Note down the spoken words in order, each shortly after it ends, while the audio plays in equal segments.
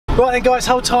Right then guys,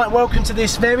 hold tight, welcome to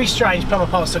this very strange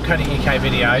plumberparts.co.uk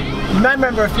video. You may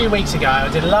remember a few weeks ago I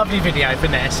did a lovely video for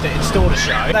Nest at Installer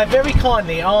Show. They very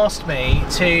kindly asked me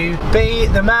to be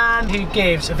the man who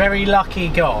gives a very lucky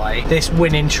guy this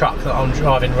winning truck that I'm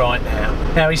driving right now.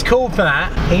 Now he's called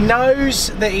Matt, he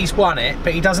knows that he's won it,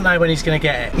 but he doesn't know when he's going to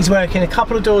get it. He's working a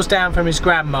couple of doors down from his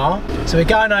grandma, so we're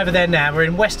going over there now. We're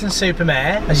in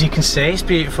Weston-super-Mare, as you can see, it's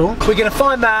beautiful. We're going to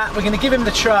find Matt, we're going to give him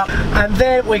the truck, and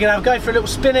then we're going to go for a little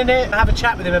spin in it, have a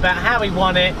chat with him about how he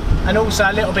won it, and also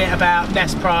a little bit about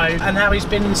Nest Pro and how he's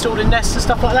been installing Nest and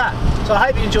stuff like that. So I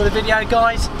hope you enjoy the video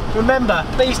guys. Remember,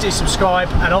 please do subscribe,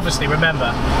 and obviously remember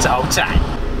to hold tight.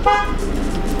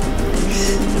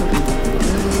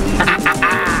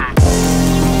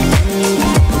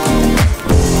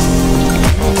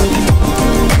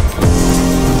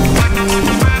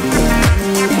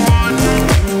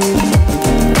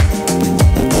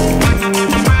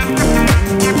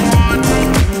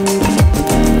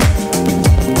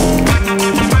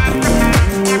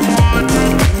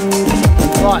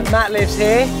 Right, Matt lives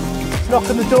here. Let's knock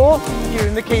on the door, give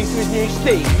him the keys to his new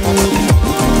Steve.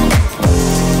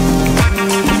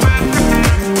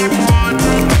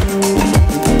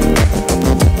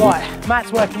 Right,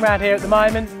 Matt's working around here at the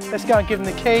moment. Let's go and give him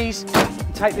the keys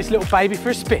and take this little baby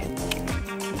for a spin.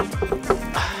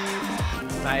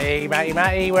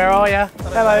 Matty, where are you?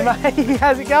 Hello, mate.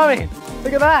 How's it going?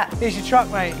 Look at that. Here's your truck,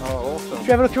 mate. Oh, awesome. Should we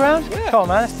have a look around? Yeah. Come on,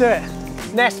 man, let's do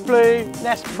it. Nest Blue,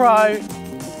 Nest Pro.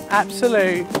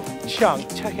 Absolute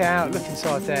chunk. Check it out, look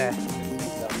inside there.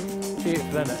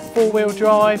 Beautiful, isn't it? 4-wheel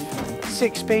drive,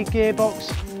 6-speed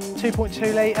gearbox,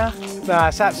 2.2 litre. No,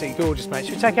 it's absolutely gorgeous, mate.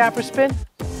 Should we take it out for a spin?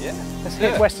 Yeah. Let's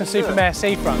hit Weston-super-Mare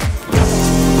seafront.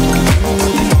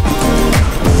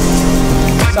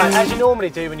 So, as you normally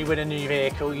do when you win a new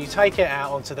vehicle, you take it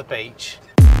out onto the beach.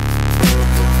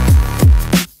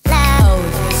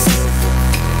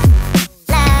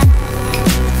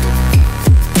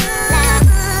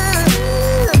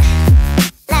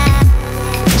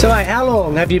 So mate, how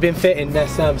long have you been fitting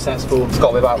Nest thermostats for? It's got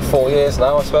to be about 4 years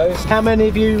now, I suppose. How many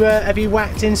have you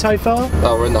whacked in so far?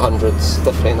 Oh, we're in the hundreds,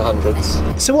 definitely in the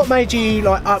hundreds. So what made you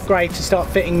like upgrade to start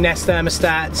fitting Nest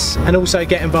thermostats and also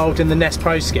get involved in the Nest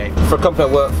Pro scheme? For a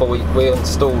company I work for, we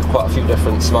installed quite a few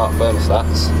different smart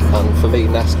thermostats, and for me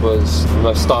Nest was the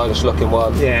most stylish looking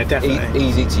one. Yeah, definitely.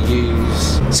 Easy to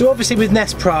use. So obviously with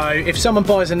Nest Pro, if someone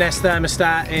buys a Nest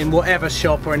thermostat in whatever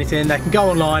shop or anything, they can go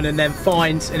online and then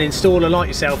find an installer like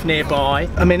yourself nearby.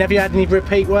 I mean, have you had any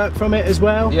repeat work from it as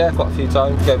well? Yeah, quite a few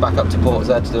times. Go back up to Port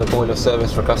Z to do a boiler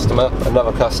service for a customer.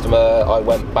 Another customer, I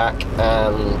went back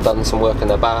and done some work in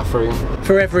their bathroom.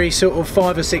 For every sort of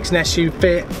 5 or 6 Nests you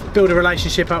fit, build a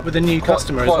relationship up with a new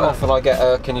customer as well. Quite often I get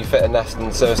a, can you fit a Nest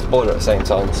and service the boiler at the same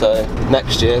time? So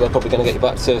next year they're probably going to get you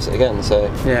back to service it again.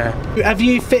 So yeah. Have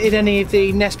you fitted any of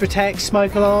the Nest Protect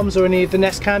smoke alarms or any of the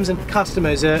Nest cams, and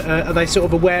customers, are they sort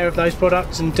of aware of those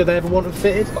products and do they ever want them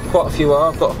fitted? Quite a few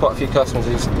are. I've got quite a few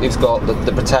customers who's got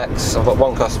the Protects. I've got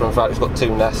one customer in fact who's got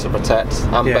 2 Nests to Protect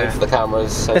and both the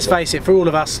cameras. So let's face it, for all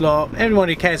of us lot, everyone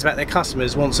who cares about their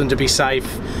customers wants them to be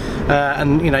safe,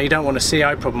 and you know, you don't want a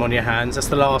CO problem on your hands. That's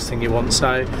the last thing you want.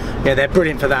 So yeah, they're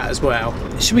brilliant for that as well.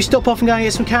 Should we stop off and go and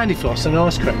get some candy floss and an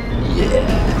ice cream?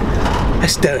 Yeah,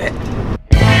 let's do it.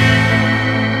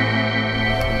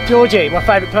 Georgie, my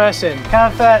favourite person, can I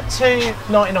have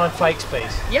 2 99 flakes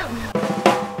please? Yep.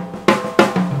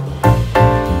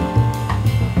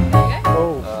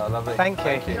 Thank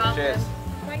you. Cheers.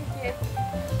 Thank you.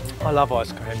 I love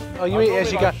ice cream. Oh, you eat it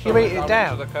as you go. You eat it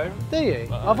down. Do you?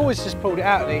 I've always just pulled it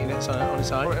out and eaten it on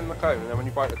its own. Put it in the cone, and then when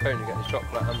you bite the cone, you get the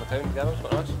chocolate and the cone together. It's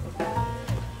quite nice.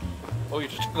 Or you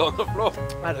just go on the floor.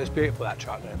 That looks beautiful, that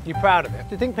truck, man. You proud of it?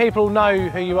 Do you think people know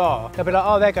who you are? They'll be like,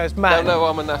 oh, there goes Matt. They'll know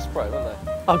I'm a Nest Pro, won't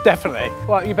they? Oh, definitely.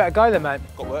 Well, you better go then, mate.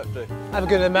 Got work to do. Have a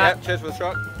good one, Matt. Yeah, cheers for the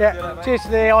truck. Yeah, cheers to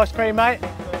the ice cream, mate.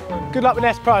 Good luck with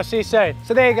Nest Pro, see you soon.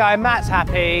 So there you go, Matt's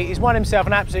happy. He's won himself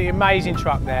an absolutely amazing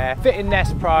truck there. Fitting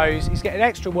Nest Pros, he's getting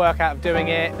extra work out of doing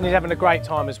it, and he's having a great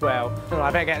time as well. All right,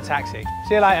 I better get a taxi.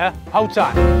 See you later, hold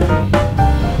tight.